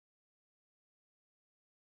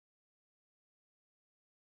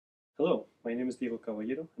Hello, my name is Diego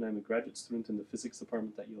Caballero, and I'm a graduate student in the physics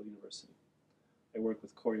department at Yale University. I work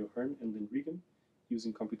with Corey O'Hearn and Lynn Regan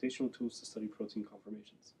using computational tools to study protein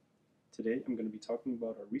conformations. Today, I'm going to be talking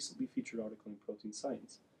about our recently featured article in Protein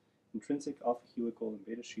Science, Intrinsic alpha-helical and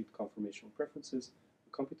beta-sheet conformational preferences, a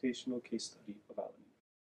computational case study of alanine.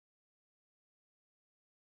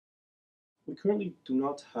 We currently do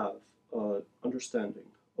not have an understanding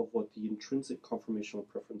of what the intrinsic conformational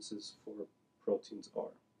preferences for proteins are.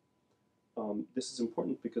 This is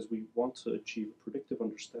important because we want to achieve a predictive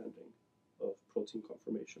understanding of protein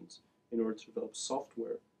conformations in order to develop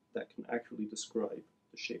software that can accurately describe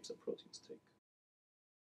the shapes that proteins take.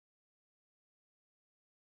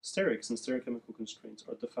 Sterics and stereochemical constraints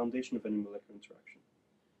are the foundation of any molecular interaction.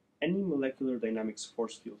 Any molecular dynamics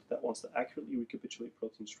force field that wants to accurately recapitulate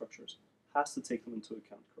protein structures has to take them into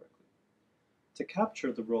account correctly. To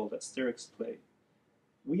capture the role that sterics play,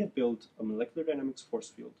 we have built a molecular dynamics force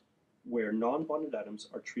field where non-bonded atoms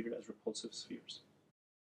are treated as repulsive spheres.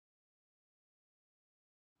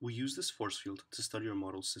 We use this force field to study our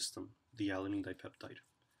model system, the alanine dipeptide.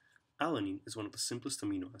 Alanine is one of the simplest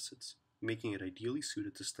amino acids, making it ideally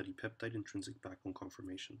suited to study peptide intrinsic backbone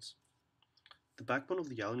conformations. The backbone of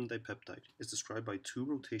the alanine dipeptide is described by two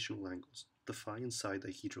rotational angles, the phi and psi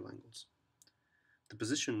dihedral angles. The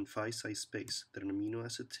position in phi-psi space that an amino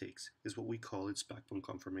acid takes is what we call its backbone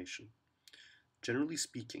conformation. Generally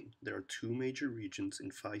speaking, there are two major regions in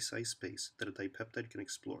phi-psi space that a dipeptide can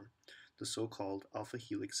explore, the so-called alpha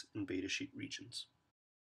helix and beta sheet regions.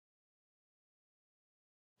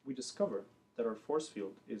 We discover that our force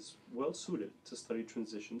field is well suited to study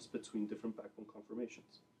transitions between different backbone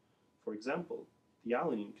conformations. For example, the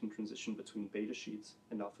alanine can transition between beta sheets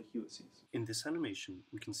and alpha helices. In this animation,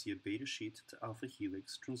 we can see a beta sheet to alpha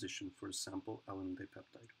helix transition for a sample alanine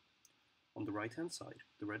dipeptide. On the right-hand side,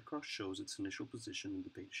 the red cross shows its initial position in the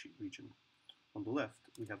beta sheet region. On the left,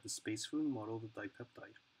 we have the space-filling model of the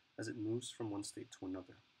dipeptide as it moves from one state to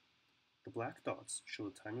another. The black dots show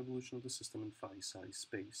the time evolution of the system in phi-psi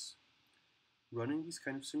space. Running these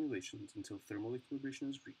kind of simulations until thermal equilibration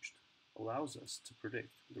is reached allows us to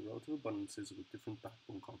predict the relative abundances of the different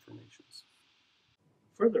backbone conformations.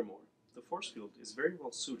 Furthermore, the force field is very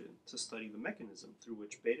well suited to study the mechanism through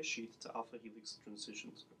which beta sheet to alpha helix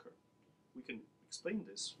transitions occur. We can explain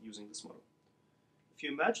this using this model. If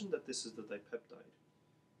you imagine that this is the dipeptide,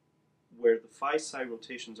 where the phi-psi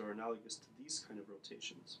rotations are analogous to these kind of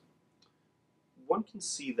rotations, one can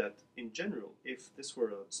see that, in general, if this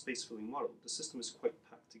were a space-filling model, the system is quite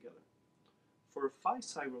packed together. For a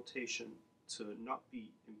phi-psi rotation to not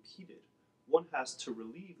be impeded, one has to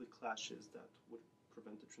relieve the clashes that would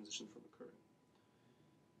prevent the transition from occurring.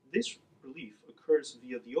 This relief occurs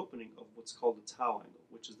via the opening of what's called the tau angle,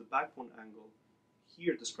 which is the backbone angle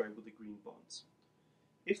here described with the green bonds.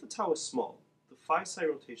 If the tau is small, the phi-psi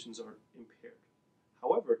rotations are impaired.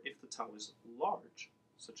 However, if the tau is large,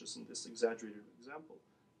 such as in this exaggerated example,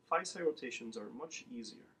 phi-psi rotations are much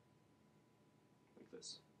easier, like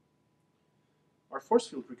this. Our force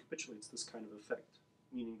field recapitulates this kind of effect,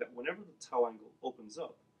 meaning that whenever the tau angle opens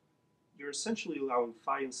up, you're essentially allowing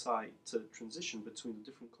phi and psi to transition between the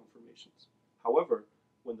different conformations. However,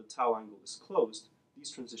 when the tau angle is closed,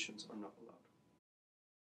 these transitions are not allowed.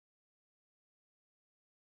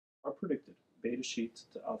 Our predicted beta sheet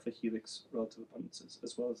to alpha helix relative abundances,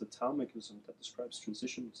 as well as the tau mechanism that describes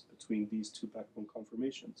transitions between these two backbone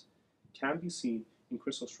conformations, can be seen in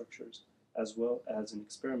crystal structures as well as in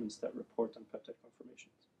experiments that report on peptide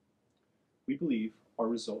conformations. We believe our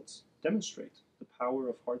results demonstrate the power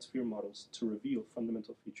of hard sphere models to reveal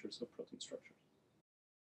fundamental features of protein structures.